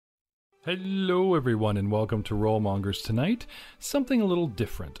Hello, everyone, and welcome to Rollmongers tonight. Something a little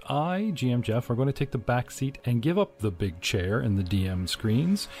different. I, GM Jeff, are going to take the back seat and give up the big chair in the DM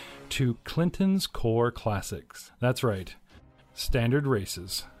screens to Clinton's Core Classics. That's right. Standard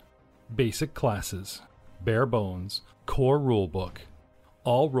races, basic classes, bare bones, core rulebook,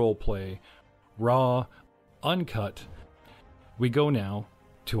 all roleplay, raw, uncut. We go now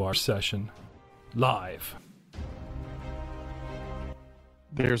to our session live.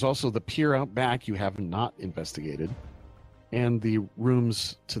 There's also the pier out back you have not investigated, and the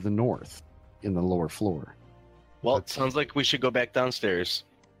rooms to the north in the lower floor. Well, it sounds like we should go back downstairs.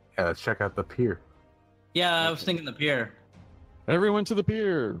 Yeah, let's check out the pier. Yeah, I was thinking the pier. Everyone to the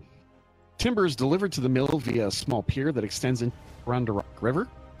pier. Timber is delivered to the mill via a small pier that extends into Ronderock River.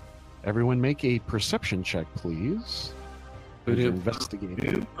 Everyone make a perception check, please. Who's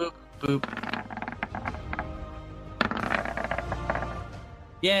investigating? Boop, boop.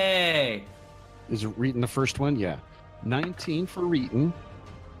 Yay! Is Reeton the first one? Yeah. 19 for Reeton.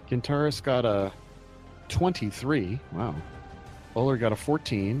 Gintaris got a 23. Wow. Oler got a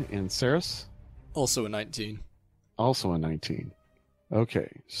 14. And Saris? Also a 19. Also a 19. Okay,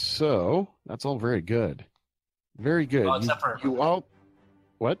 so that's all very good. Very good. Oh, except for... you all...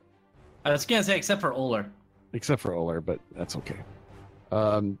 What? I was going to say except for Oler. Except for Oler, but that's okay.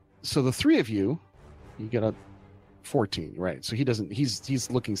 So the three of you got a 14, right? So he doesn't.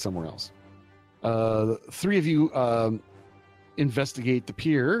 He's looking somewhere else. The three of you investigate the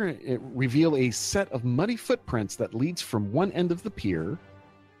pier. Reveal a set of muddy footprints that leads from one end of the pier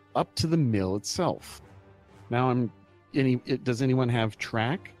up to the mill itself. Now, does anyone have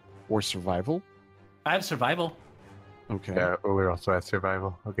track or survival? I have survival. Okay. Yeah, Uller also has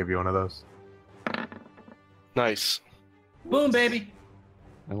survival. I'll give you one of those. Nice. Boom, baby.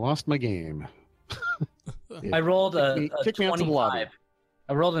 I lost my game. I rolled a Kick me out to the lobby. 25.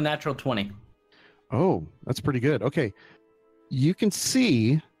 I rolled a natural 20. Oh, that's pretty good. Okay. You can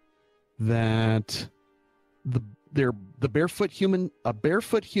see that a barefoot human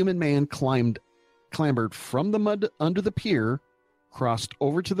man clambered from the mud under the pier, crossed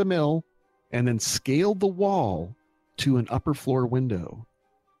over to the mill, and then scaled the wall to an upper floor window.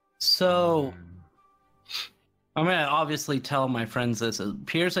 So I'm going to obviously tell my friends this. It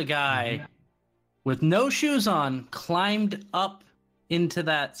appears a guy with no shoes on climbed up into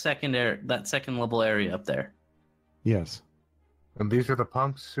that second level area up there. Yes. And these are the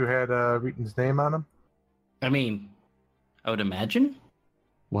punks who had Reeton's name on them? I mean, I would imagine.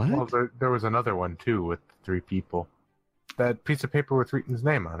 What? Well, there was another one, too, with 3 people. That piece of paper with Reeton's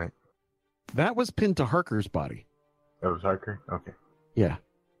name on it. That was pinned to Harker's body. That was Harker? Okay. Yeah.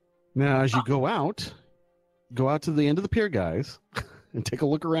 Now, as you go out to the end of the pier, guys, and take a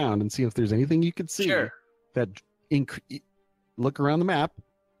look around and see if there's anything you can see. Sure. That look around the map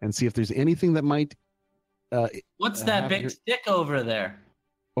and see if there's anything that might. What's that big stick over there?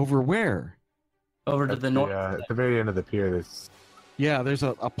 Over where? Over to the north. Yeah, at the very end of the pier, there's... Yeah, there's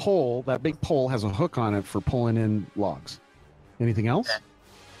a pole. That big pole has a hook on it for pulling in logs. Anything else?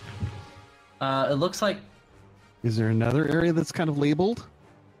 It looks like. Is there another area that's kind of labeled?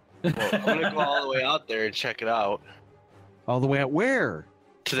 Well, I'm going to go all the way out there and check it out. All the way out where?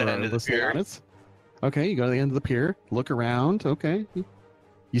 To the end of the pier. Okay, you go to the end of the pier. Look around. Okay.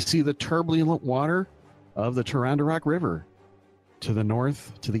 You see the turbulent water of the Tarandarock River. To the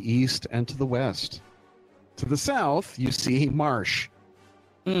north, to the east, and to the west. To the south, you see marsh.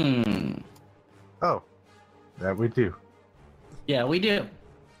 Oh, that we do. Yeah, we do.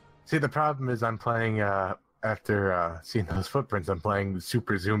 See, the problem is I'm playing, after seeing those footprints, I'm playing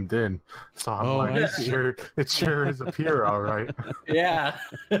super zoomed in. So I'm it sure is a pier, all right. Yeah.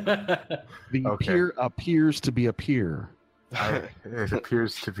 The pier appears to be a pier. It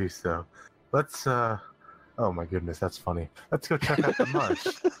appears to be so. Let's, oh my goodness, that's funny. Let's go check out the marsh.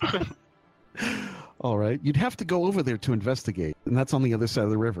 All right. You'd have to go over there to investigate, and that's on the other side of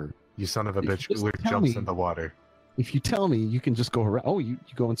the river. You son of a bitch, Just Uller tell jumps me. in the water. If you tell me, you can just go around. Oh, you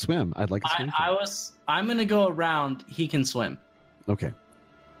go and swim. I'd like to swim. I'm going to go around. He can swim. Okay.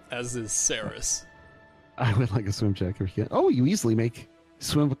 As is Saris. I would like a swim check if you can. Oh, you easily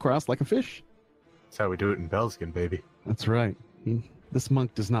swim across like a fish. That's how we do it in Belskin, baby. That's right. This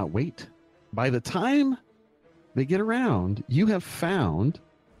monk does not wait. By the time they get around, you have found,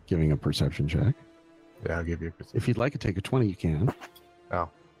 giving a perception check. Yeah, I'll give you a perception. If you'd like to take a 20, you can. Oh,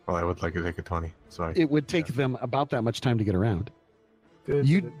 well, I would like to take a 20. So It would take them about that much time to get around.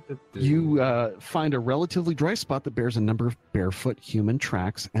 You find a relatively dry spot that bears a number of barefoot human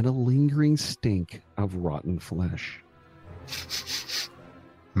tracks and a lingering stink of rotten flesh.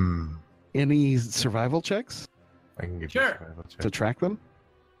 Any survival checks I can give Sure. you a survival check. to track them?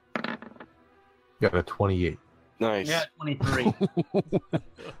 Got a 28. Nice. Yeah, 23.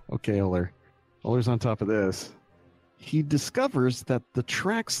 Okay, Uller. Uller's on top of this. He discovers that the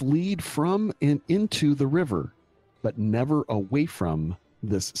tracks lead from and into the river, but never away from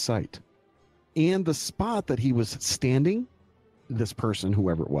this site. And the spot that he was standing, this person,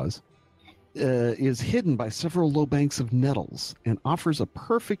 whoever it was, is hidden by several low banks of nettles and offers a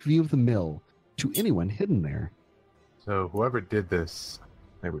perfect view of the mill to anyone hidden there. So whoever did this,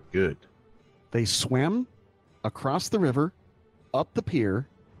 they were good. They swam across the river, up the pier,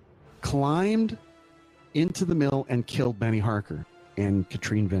 climbed into the mill, and killed Benny Harker and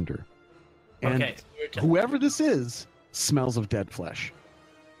Katrine Vender. And Okay. whoever this is smells of dead flesh.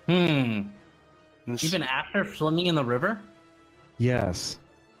 Even after swimming in the river? Yes.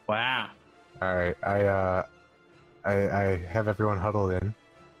 Wow. All right, I have everyone huddled in,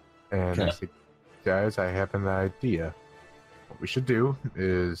 and I Okay. say, guys, I have an idea. What we should do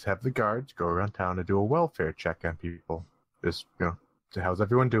is have the guards go around town and do a welfare check on people. Just, so how's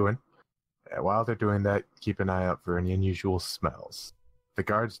everyone doing? While they're doing that, keep an eye out for any unusual smells. If the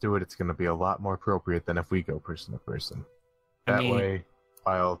guards do it, it's going to be a lot more appropriate than if we go person to person. I That mean- way,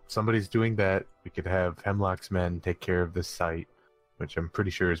 while somebody's doing that, we could have Hemlock's men take care of this site, which I'm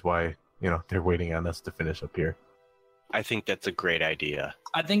pretty sure is why, they're waiting on us to finish up here. I think that's a great idea.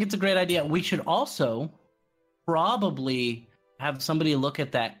 I think it's a great idea. We should also probably have somebody look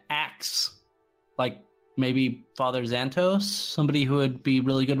at that axe. Like maybe Father Xantos, somebody who would be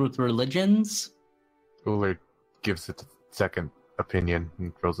really good with religions. Uller gives it a second opinion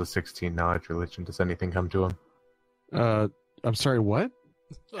and rolls a 16 knowledge religion. Does anything come to him? I'm sorry, what?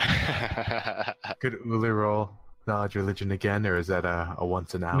 Could Uller roll knowledge religion again, or is that a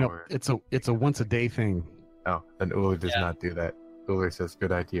once an hour? No, it's a once a day thing. Oh, then Uller does not do that. Uller says,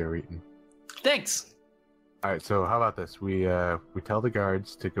 "Good idea, Reeton." Thanks. All right, so how about this? We tell the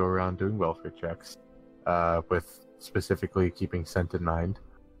guards to go around doing welfare checks, with specifically keeping scent in mind.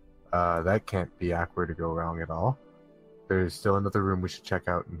 That can't be awkward or go wrong at all. There's still another room we should check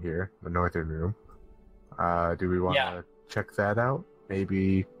out in here, the northern room. Do we want to check that out?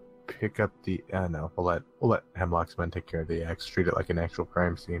 Maybe pick up the. No, we'll let Hemlock's men take care of the axe. Treat it like an actual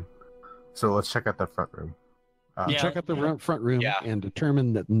crime scene. So let's check out the front room. Check out the front room and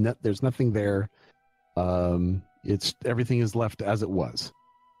determine that there's nothing there. It's everything is left as it was.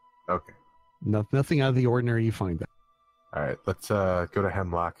 Okay. Nothing out of the ordinary. You find that. All right, let's go to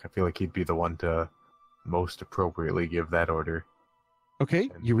Hemlock. I feel like he'd be the one to most appropriately give that order. Okay,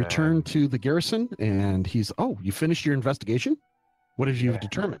 And you return then- to the garrison, and he's. Oh, you finished your investigation. What have you Yeah.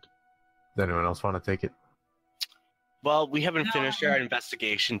 determined? Does anyone else want to take it? Well, we haven't finished our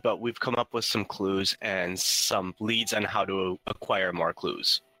investigation, but we've come up with some clues and some leads on how to acquire more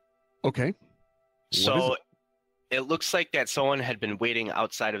clues. Okay. So it looks like that someone had been waiting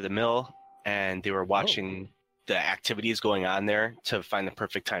outside of the mill and they were watching the activities going on there to find the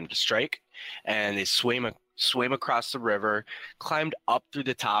perfect time to strike. And they swam across the river, climbed up through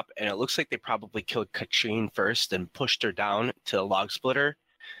the top, and it looks like they probably killed Katrine first and pushed her down to the log splitter.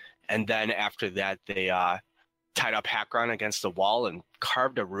 And then after that, they tied up Hakron against the wall and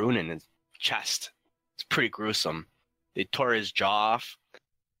carved a rune in his chest. It's pretty gruesome. They tore his jaw off.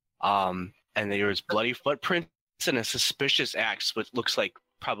 And there was bloody footprints and a suspicious axe, which looks like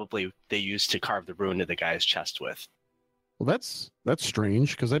probably they used to carve the rune to the guy's chest with. Well, that's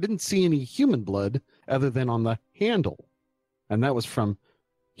strange because I didn't see any human blood other than on the handle, and that was from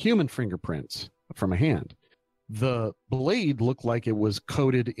human fingerprints from a hand. The blade looked like it was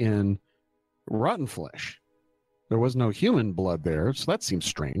coated in rotten flesh. There was no human blood there, so that seems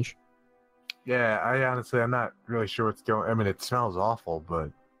strange. Yeah, I'm not really sure what's going. I mean, it smells awful, but.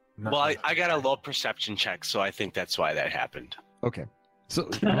 Well, I got a low perception check, so I think that's why that happened. Okay, so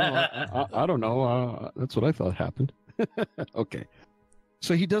I don't know. That's what I thought happened. Okay,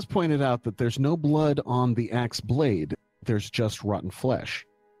 so he does point it out that there's no blood on the axe blade. There's just rotten flesh.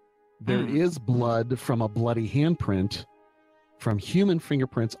 There is blood from a bloody handprint from human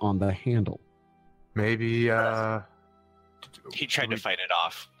fingerprints on the handle. Maybe. He tried to fight it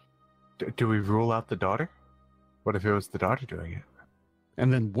off. Do we rule out the daughter? What if it was the daughter doing it?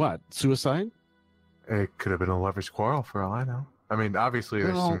 And then what? Suicide? It could have been a lover's quarrel, for all I know. I mean, obviously,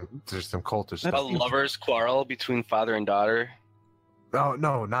 there's some cultish A stuff. lover's quarrel between father and daughter. Oh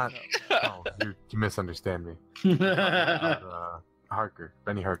no, not. No, you misunderstand me. Harker,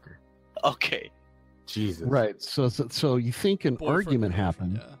 Benny Harker. Okay. Jesus. Right. So you think an Boyfriend, argument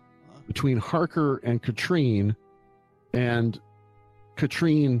girlfriend, happened yeah. between Harker and Katrine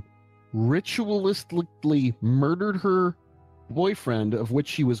ritualistically murdered her boyfriend, of which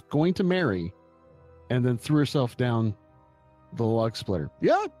she was going to marry, and then threw herself down the log splitter.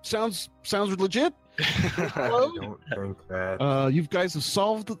 Yeah, sounds legit. I don't think that. You guys have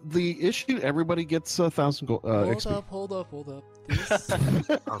solved the issue. Everybody gets 1,000 gold. XP. Hold up. This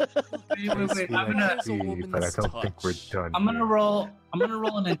Wait, I'm gonna- There's a woman's but I don't think we're touch. done. I'm gonna roll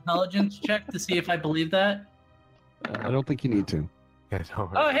an intelligence check to see if I believe that. I don't think you need to. Yeah,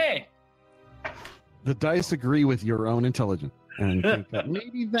 don't Oh worry. hey, The dice agree with your own intelligence and think that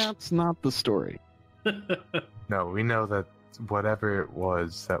maybe that's not the story. No, we know that whatever it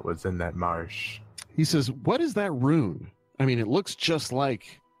was that was in that marsh. He says, "What is that rune? I mean, it looks just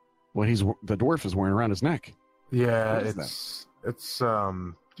like what the dwarf is wearing around his neck." Yeah, What is it's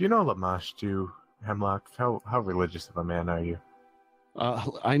do you know Lamashtu, Hemlock? How religious of a man are you?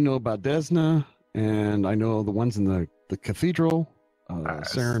 I know about Desna, and I know the ones in the cathedral,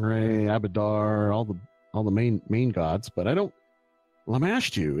 Nice. Sarenrae, Abadar, all the main gods, but I don't.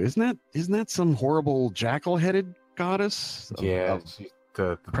 Lamashtu, isn't that some horrible jackal-headed goddess? Yeah, of she's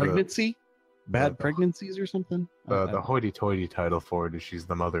the pregnancy, bad the- pregnancies or something. the hoity-toity title for it is she's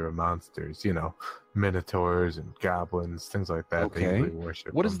the mother of monsters. You know, minotaurs and goblins, things like that. Okay. They usually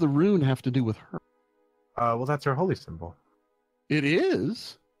worship. What does the rune have to do with her? Well, that's her holy symbol. It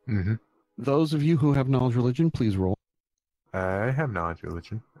is. Mm-hmm. Those of you who have knowledge religion, please roll. I have knowledge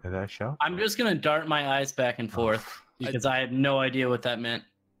religion, and I shall. I'm just gonna dart my eyes back and forth because I had no idea what that meant.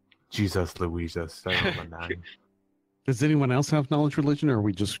 Jesus, Louisa, I rolled a 9. Does anyone else have knowledge religion, or are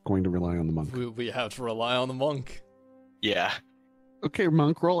we just going to rely on the monk? We have to rely on the monk. Yeah. Okay,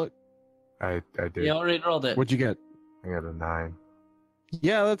 monk, roll it. I did. You already rolled it. What'd you get? I got a 9.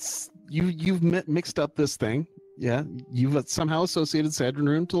 Yeah, that's you've mixed up this thing. Yeah, you've somehow associated Sadrin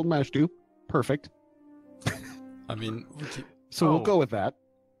Rune to Lamashtu. Perfect. I mean, So we'll Oh. go with that.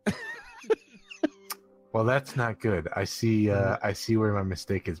 Well, that's not good. I see where my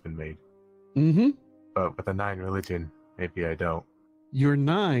mistake has been made. Mm-hmm. But with a 9 religion, maybe I don't. Your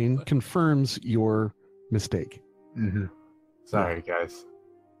 9 confirms your mistake. Mm-hmm. Sorry, guys.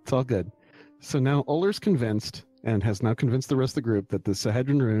 It's all good. So now Uller's convinced and has now convinced the rest of the group that the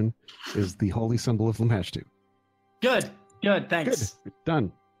Sahedrin Rune is the holy symbol of Lamashtu. Good. Thanks. Good.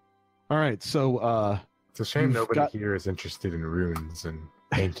 Done. All right. So It's a shame You've nobody got- here is interested in runes and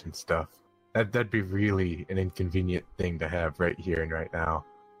ancient stuff. That'd be really an inconvenient thing to have right here and right now.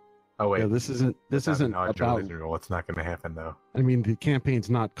 Oh wait, yeah, this isn't knowledge about. religion roll. It's not going to happen though. I mean, the campaign's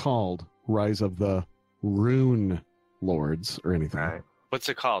not called Rise of the Rune Lords or anything. All right. What's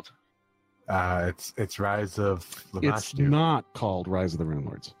it called? It's Rise of It's Lamashtu. not called Rise of the Rune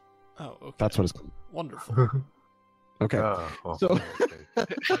Lords. oh, okay. That's what it's called. Wonderful. Okay. Oh, well, So-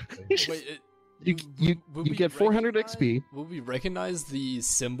 Wait, You would we get 400 recognize- XP. Will we recognize the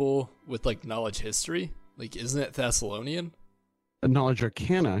symbol with like knowledge history? Like, isn't it Thessalonian? A Knowledge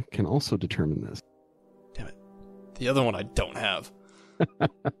Arcana can also determine this. Damn it. The other one I don't have.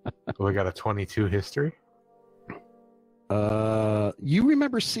 we got a 22 history. You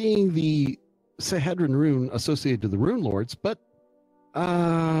remember seeing the Sahedrin Rune associated to the Rune Lords, but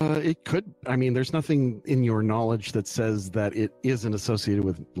it could. I mean, there's nothing in your knowledge that says that it isn't associated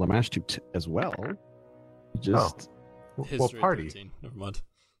with Lamashtu as well. Just History of party? 13. Never mind.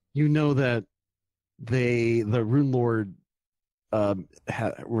 you know that the Rune Lord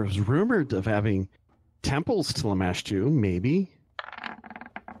was rumored of having temples to Lamashtu. Maybe.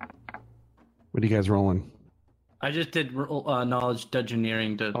 What are you guys rolling? I just did knowledge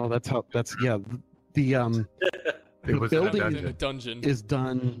dungeoneering to. Oh, that's yeah. The It was in a building- In a dungeon. dungeon. is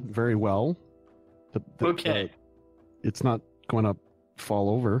done very well. Okay. It's not going to fall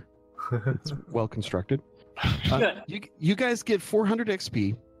over. It's well constructed. You guys get 400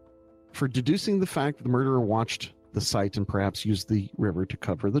 XP for deducing the fact that the murderer watched the site and perhaps used the river to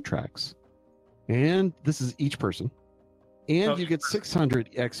cover the tracks. And this is each person. And you get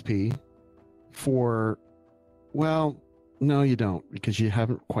 600 XP for, well, no, you don't, because you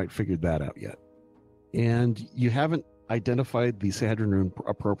haven't quite figured that out yet. And you haven't identified the Sahedrin Rune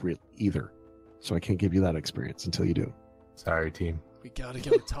appropriate either. So I can't give you that experience until you do. Sorry, team. We gotta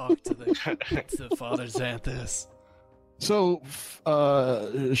go talk to the Father Xanthus. So,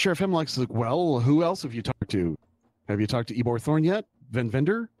 Sheriff Hemlock's like, well, who else have you talked to? Have you talked to Ebor Thorn yet?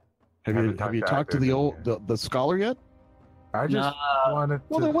 Venvender? Have Haven't you talked to talked to the either old of them the scholar yet? I just wanted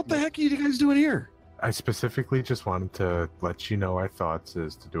Well, to. then what the heck are you guys doing here? I specifically just wanted to let you know our thoughts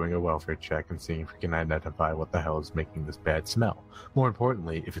as to doing a welfare check and seeing if we can identify what the hell is making this bad smell. More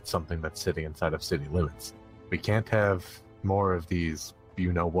importantly, if it's something that's sitting inside of city limits. We can't have more of these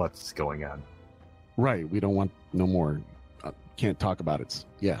you-know-whats going on. Right. We don't want no more. Can't talk about it.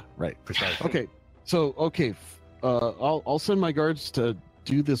 Yeah. Right. Precisely. Okay. So I'll send my guards to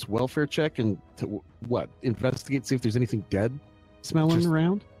do this welfare check and to what? Investigate, see if there's anything dead smelling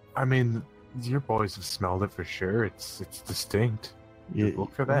around? I mean, your boys have smelled it for sure. It's distinct. Yeah,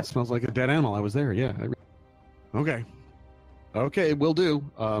 Look for that. It smells like a dead animal. I was there. Yeah. Okay. Okay, will do.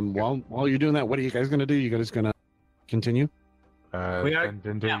 While you're doing that, what are you guys gonna do? You guys gonna continue? We are- And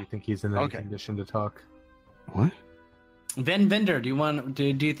Dinder, you think he's in any condition to talk? What? Ven Vender, do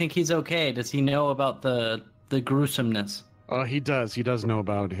you think he's okay? Does he know about the gruesomeness? He does. He does know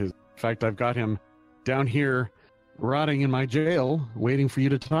about his. In fact, I've got him down here, rotting in my jail, waiting for you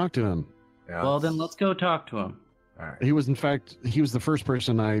to talk to him. Yeah, Well, then let's go talk to him. All right. He was the first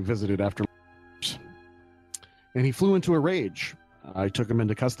person I visited after, and he flew into a rage. I took him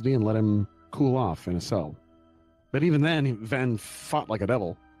into custody and let him cool off in a cell. But even then, Ven fought like a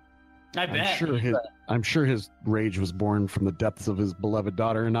devil. I bet. I'm sure his rage was born from the depths of his beloved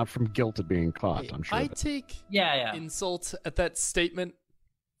daughter and not from guilt at being caught. I'm sure. I of it. take Yeah. insult at that statement.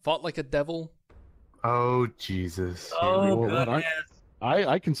 Fought like a devil. Oh, Jesus. Oh, Well, what goodness.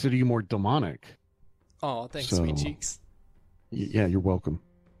 I consider you more demonic. Oh, thanks, So- sweet cheeks. Yeah, you're welcome.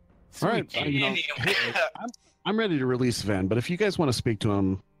 All right, I'm ready to release Ven, but if you guys want to speak to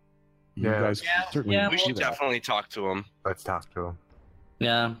him, you Yeah. guys certainly Yeah, We do should that. definitely talk to him. Let's talk to him.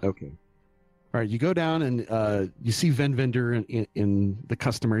 Yeah. Okay. All right, you go down and you see Ven Vender in the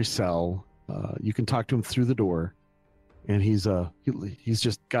customary cell. You can talk to him through the door, and he's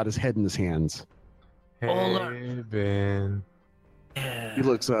just got his head in his hands. Hey, Ben. He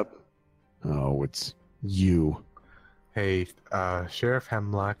looks up. Oh, it's you. Hey, Sheriff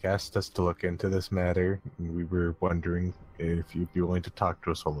Hemlock asked us to look into this matter, and we were wondering if you'd be willing to talk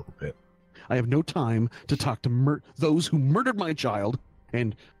to us a little bit. I have no time to talk to those who murdered my child,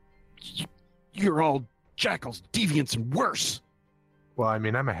 and you're all jackals, deviants, and worse. Well, I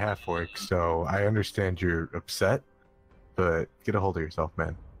mean, I'm a half-orc, so I understand you're upset, but get a hold of yourself,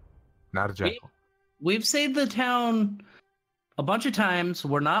 man. Not a jackal. We've saved the town a bunch of times.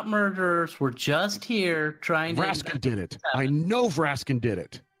 We're not murderers. We're just here trying to. Vraskin did it. I know Vraskin did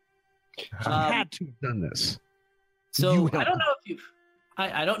it. He Um, had to have done this. So You I don't know if you've.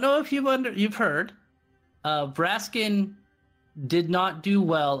 I don't know if you've heard. Vraskin did not do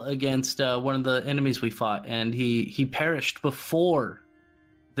well against one of the enemies we fought, and he perished before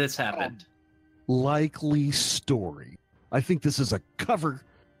this happened. Likely story. I think this is a cover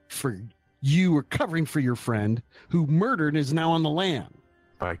for you, or covering for your friend who murdered and is now on the lam.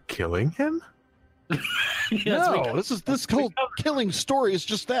 By killing him? Yes, No, this whole killing story is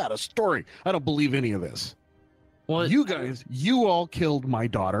just that, a story. I don't believe any of this. well, You guys, you all killed my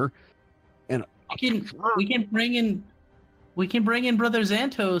daughter. we can bring in Brother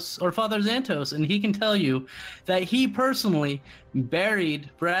Xantos or Father Xantos, and he can tell you that he personally buried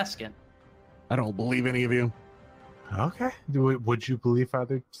Vraskin. I don't believe any of you. Okay. Would you believe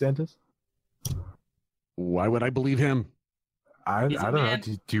Father Santos? Why would I believe him? I He's a don't know. man.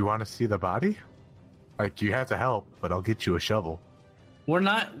 Do you want to see the body? Like, you have to help, but I'll get you a shovel. We're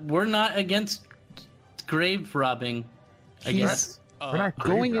not against grave robbing. I guess. We're not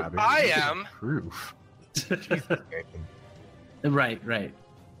going- grave robbing. I We can am. Proof. Right.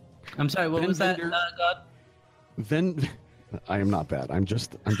 I'm sorry. What Ben was that? Bender- God? Then I am not that. I'm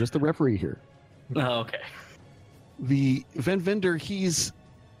just the referee here. Oh, okay. The Ven Vender, he's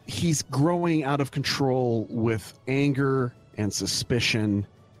growing out of control with anger and suspicion,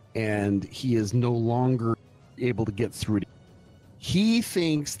 and he is no longer able to get through it. He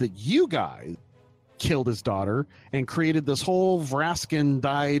thinks that you guys killed his daughter and created this whole Vraskin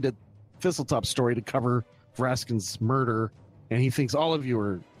died at Thistletop story to cover Vraskin's murder, and he thinks all of you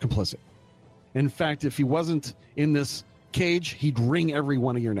are complicit. In fact, if he wasn't in this cage, he'd wring every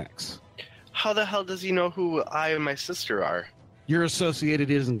one of your necks. How the hell does he know who I and my sister are? You're associated,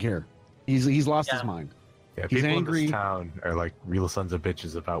 he doesn't care. He's lost his Yeah. mind. Yeah, He's people in angry. this town are like real sons of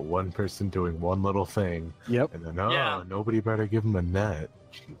bitches about one person doing one little thing, Yep, and then Yeah. nobody better give him a nut.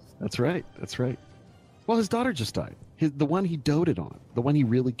 Jeez. that's right. That's right. Well, his daughter just died. The one he doted on, the one he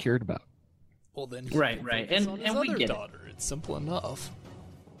really cared about. Well, then Right. focus And on his we other get it. daughter. It's simple enough.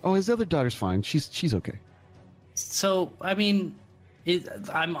 Oh, his other daughter's fine. She's okay. So I mean,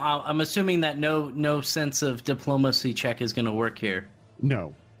 I'm assuming that no sense of diplomacy check is going to work here.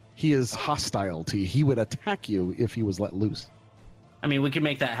 No, he is hostile to you. He would attack you if he was let loose. I mean, we can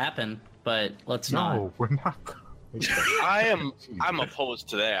make that happen, but let's not. No, we're not. I'm opposed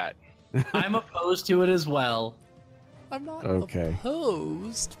to that. I'm opposed to it as well. I'm not Okay.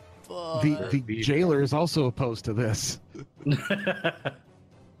 opposed, but The jailer is also opposed to this. The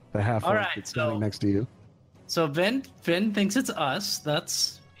half All right, that's standing so- next to you. So Vin thinks it's us.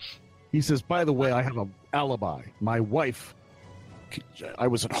 That's He says, "By the way, I have an alibi. My wife I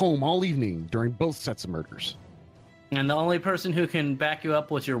was at home all evening during both sets of murders. And the only person who can back you up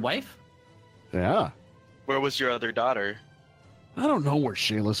was your wife? Yeah. Where was your other daughter? I don't know where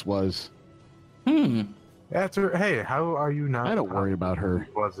Shayless was. That's her. Hey, how are you not? I don't worry about her.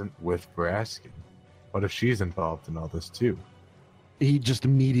 She wasn't with Braskin. What if she's involved in all this too? He just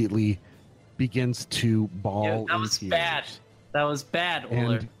immediately begins to bawl. Yeah, that in was tears. bad. That was bad,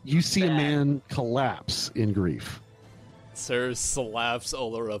 Oler. And you see a Bad. man collapse in grief. Sarah slaps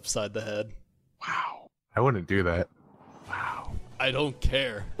Oler upside the head. Wow. I wouldn't do that. Wow. I don't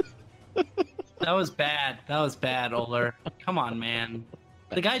care. That was bad. That was bad, Oler. Come on, man.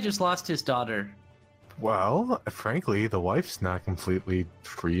 The guy just lost his daughter. Well, frankly, the wife's not completely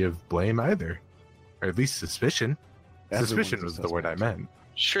free of blame either, or at least suspicion. Everyone's Suspicion a was the word I suspect. meant.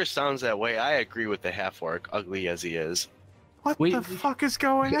 Sure sounds that way. I agree with the half-orc, ugly as he is. What the fuck is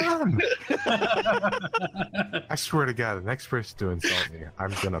going on? I swear to God, the next person to insult me,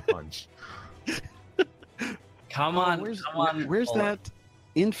 I'm gonna punch. Come on. Where's, come on. where's Oler. that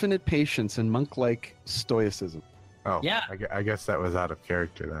infinite patience and monk-like stoicism? Oh, Yeah. I guess that was out of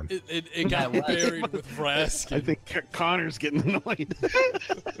character then. It got Yeah, it was. buried with Raskin. I think Connor's getting annoyed.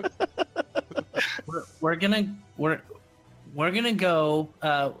 We're gonna go.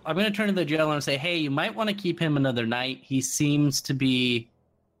 I'm gonna turn to the jailer and say, "Hey, you might want to keep him another night. He seems to be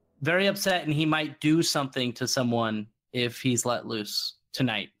very upset, and he might do something to someone if he's let loose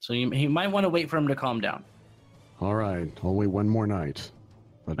tonight. So he might want to wait for him to calm down." All right, only one more night.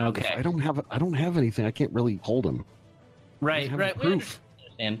 But if Okay. I don't have anything. I can't really hold him. I Right, don't have right. any proof.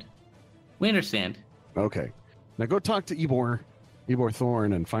 We understand. Okay, now go talk to Ebor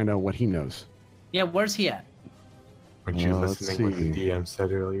Thorne, and find out what he knows. Yeah, where's he at? Weren't you let's listening what the see. DM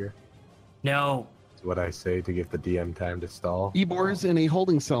said earlier? No. It's what I say to give the DM time to stall. Ebor's in a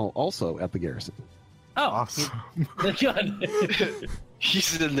holding cell also at the garrison. Oh, Awesome. good.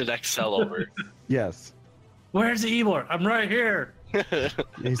 He's in the next cell over. Yes, Where's Ebor? I'm right here.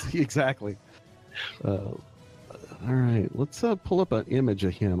 exactly. All right, let's pull up an image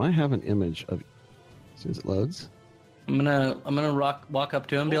of him. I have an image of. As soon as it loads. I'm gonna walk up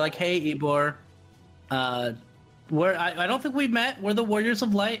to him and be like, "Hey, Ebor, I don't think we've met. We're the Warriors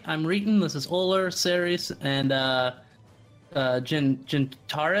of Light. I'm Reeton. This is Oler, Ceres, and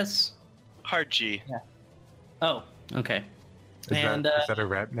Jintaris. Hard G. Oh, okay. Is that a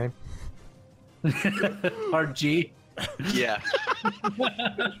rap name? RG. Yeah.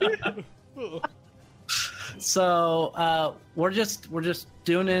 So we're just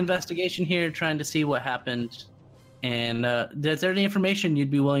doing an investigation here, trying to see what happened. And is there any information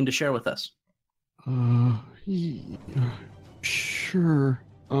you'd be willing to share with us? Sure.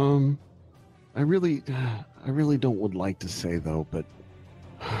 I really would like to say though, but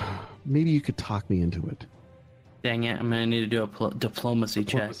maybe you could talk me into it. Dang it! I'm gonna need to do a diplomacy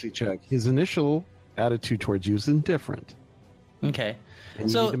check. Diplomacy check. His initial attitude towards you is indifferent. Okay. And you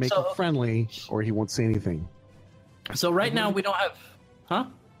So- need to make so- him friendly, or he won't say anything. So right now we don't have, huh?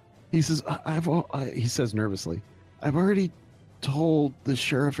 He says, he says nervously, "I've already told the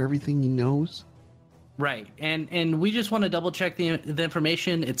sheriff everything he knows." Right, and we just want to double check the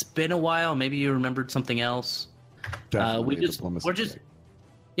information. It's been a while. Maybe you remembered something else. Definitely a we're diplomacy just check.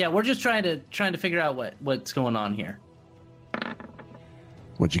 yeah, we're just trying to figure out what's going on here.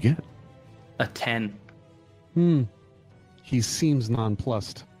 What'd you get? A 10. He seems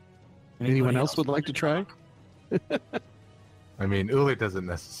nonplussed. Anyone else would like to try? I mean, Uli doesn't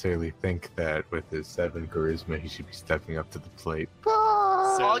necessarily think that with his 7 charisma, he should be stepping up to the plate.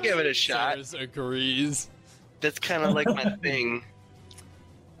 I'll give it a shot. Sarah's agrees. That's kind of like my thing.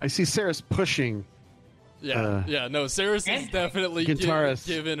 I see Sarah's pushing. Yeah, no, Sarah's is And- definitely Gintaris.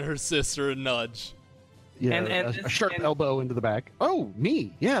 giving her sister a nudge. Yeah, And- a sharp elbow into the back. Oh,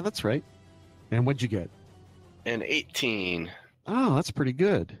 me. Yeah, that's right. And what'd you get? An 18. Oh, that's pretty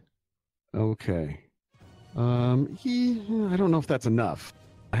good. Okay. I don't know if that's enough.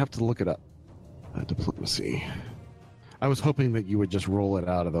 I have to look it up. Diplomacy. I was hoping that you would just roll it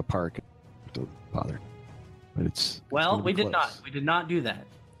out of the park. Don't bother. But it's Well, gonna be we did close. not. We did not do that.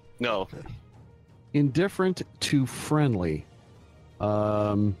 No. Indifferent to friendly.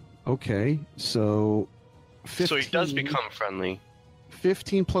 Okay, so 15, So he does become friendly.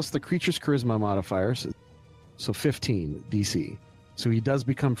 15 plus the creature's charisma modifiers. So 15 DC. So he does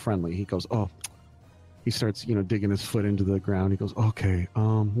become friendly. He goes, oh, he starts, digging his foot into the ground. He goes, okay,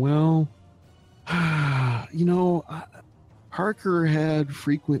 well, Harker had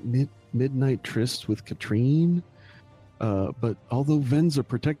frequent midnight trysts with Katrine. But although Ven's a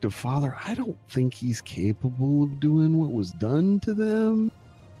protective father, I don't think he's capable of doing what was done to them.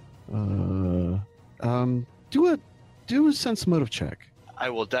 Do do a sense motive check. I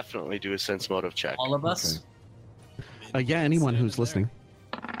will definitely do a sense motive check. All of us. Yeah, anyone who's listening.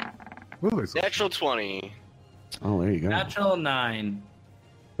 Natural 20. Oh, there you go. Natural 9.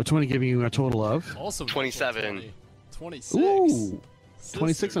 Which one giving you a total of? Also 27. 26. Ooh,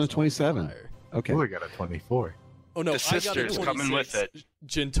 26 and a Sisters 27. on fire. Okay. Uli got a 24. Oh no, The I got a sisters 26. coming with it.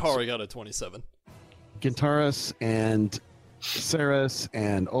 Gintara got a 27. Gintaris and Saris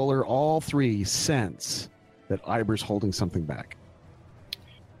and Oler, all three sense that Iber's holding something back.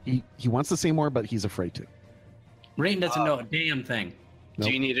 He wants to say more, but he's afraid to. Rayton doesn't know a damn thing. Nope.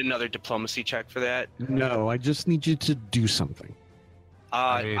 Do you need another diplomacy check for that? No, I just need you to do something.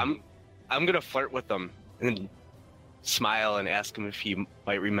 I mean- I'm gonna flirt with him and smile and ask him if he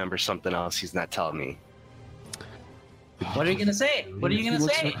might remember something else he's not telling me. What are you gonna say? What are you gonna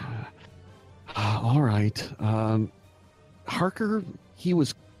say? All right. Harker,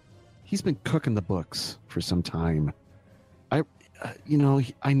 he's been cooking the books for some time. I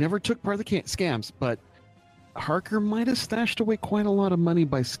never took part of the scams, but Harker might have stashed away quite a lot of money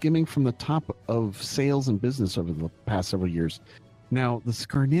by skimming from the top of sales and business over the past several years. Now, the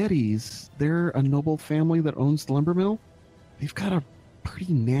Scarnettis, they're a noble family that owns the lumber mill. They've got a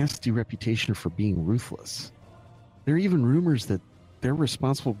pretty nasty reputation for being ruthless. There are even rumors that they're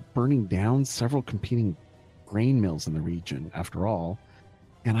responsible for burning down several competing grain mills in the region, after all.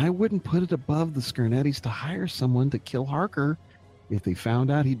 And I wouldn't put it above the Scarnettis to hire someone to kill Harker if they found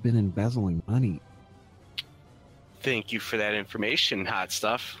out he'd been embezzling money. Thank you for that information, hot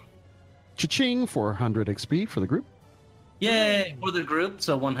stuff. Cha-ching, 400 XP for the group. Yay! For the group,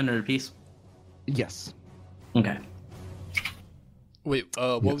 so 100 apiece. Yes. Okay. Wait,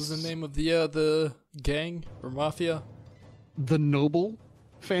 what was the name of the gang or mafia? The noble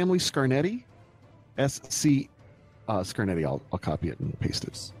family Scarnetti. SC Scarnetti. I'll copy it and paste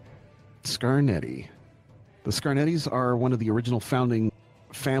it. Scarnetti. The Scarnettis are one of the original founding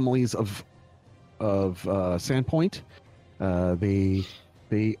families of Sandpoint.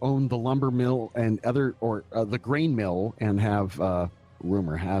 They own the lumber mill and the grain mill, and have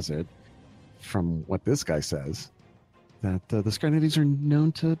rumor has it, from what this guy says, that the Scarnettis are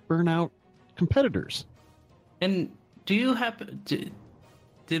known to burn out competitors. And do you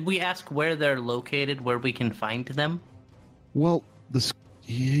did we ask where they're located, where we can find them? Well, the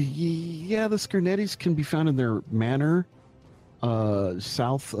Scarnettis can be found in their manor,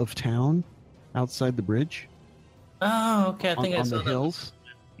 south of town, outside the bridge. Oh, okay. I think I on saw the that. hills.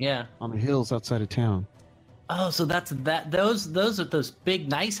 Yeah. On the hills outside of town. Oh, so that's that. Those are those big,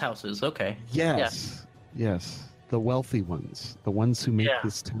 nice houses. Okay. Yes. Yes. The wealthy ones. The ones who make Yeah.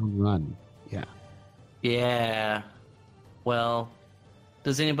 this town run. Yeah. Yeah. Well,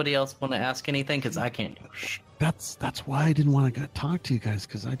 does anybody else want to ask anything? Because I can't do shit. That's why I didn't want to talk to you guys,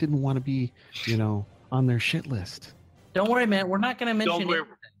 because I didn't want to be, on their shit list. Don't worry, man. We're not going to mention Don't worry. it.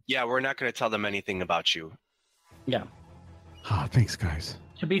 Yeah, we're not gonna tell them anything about you. Yeah. Ah, thanks, guys.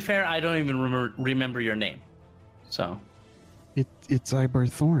 To be fair, I don't even remember your name. So. It's Ibar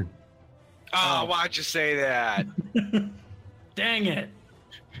Thorn. Oh, why'd you say that? Dang it.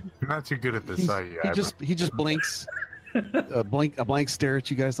 You're not too good at this, are you? He just blinks, a blank stare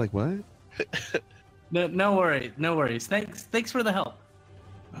at you guys like, what? No worries. No worries. Thanks for the help.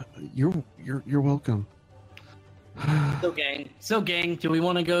 You're welcome. So gang, do we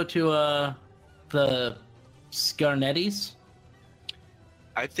want to go to the Scarnettis?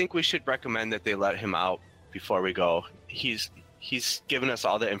 I think we should recommend that they let him out before we go. He's given us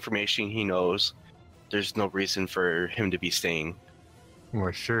all the information he knows. There's no reason for him to be staying.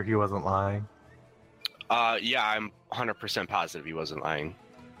 We're sure he wasn't lying. Yeah, I'm 100% positive he wasn't lying.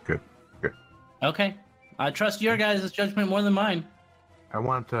 Good. Okay. I trust your guys' judgment more than mine. I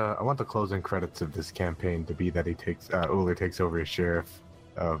want the closing credits of this campaign to be that Uller takes over as sheriff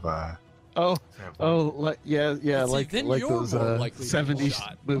of Sandpoint. Yeah, See, like then like you're those more likely to be 70s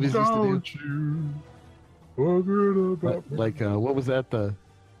shot. movies used to do. you forget about me. Like what was that,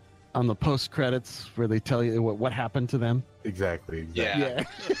 on the post credits where they tell you what happened to them? Exactly. Yeah.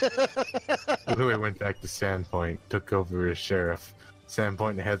 Louis went back to Sandpoint, took over as sheriff.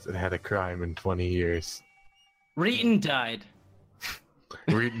 Sandpoint hasn't had a crime in 20 years. Reeton died.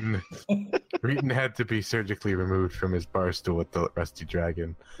 Reeton had to be surgically removed from his bar stool with the Rusty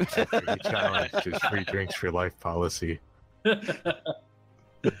Dragon after he challenged his free drinks for life policy.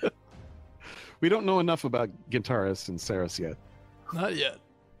 We don't know enough about Gintaris and Saris yet. Not yet.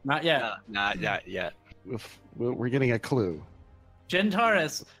 Not yet. Not yet. We're getting a clue.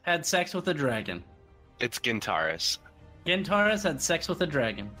 Gintaris had sex with a dragon. It's Gintaris. Gintaris had sex with a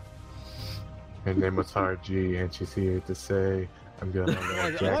dragon. Her name was Harji, and she's here to say, I'm gonna I let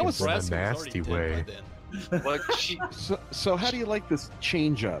think dragons in a Brask was already nasty dead way. by then. Well, she, So how do you like this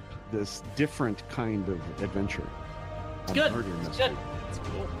change up, this different kind of adventure? It's good. Murder It's mystery. good. It's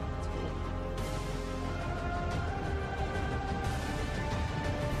cool.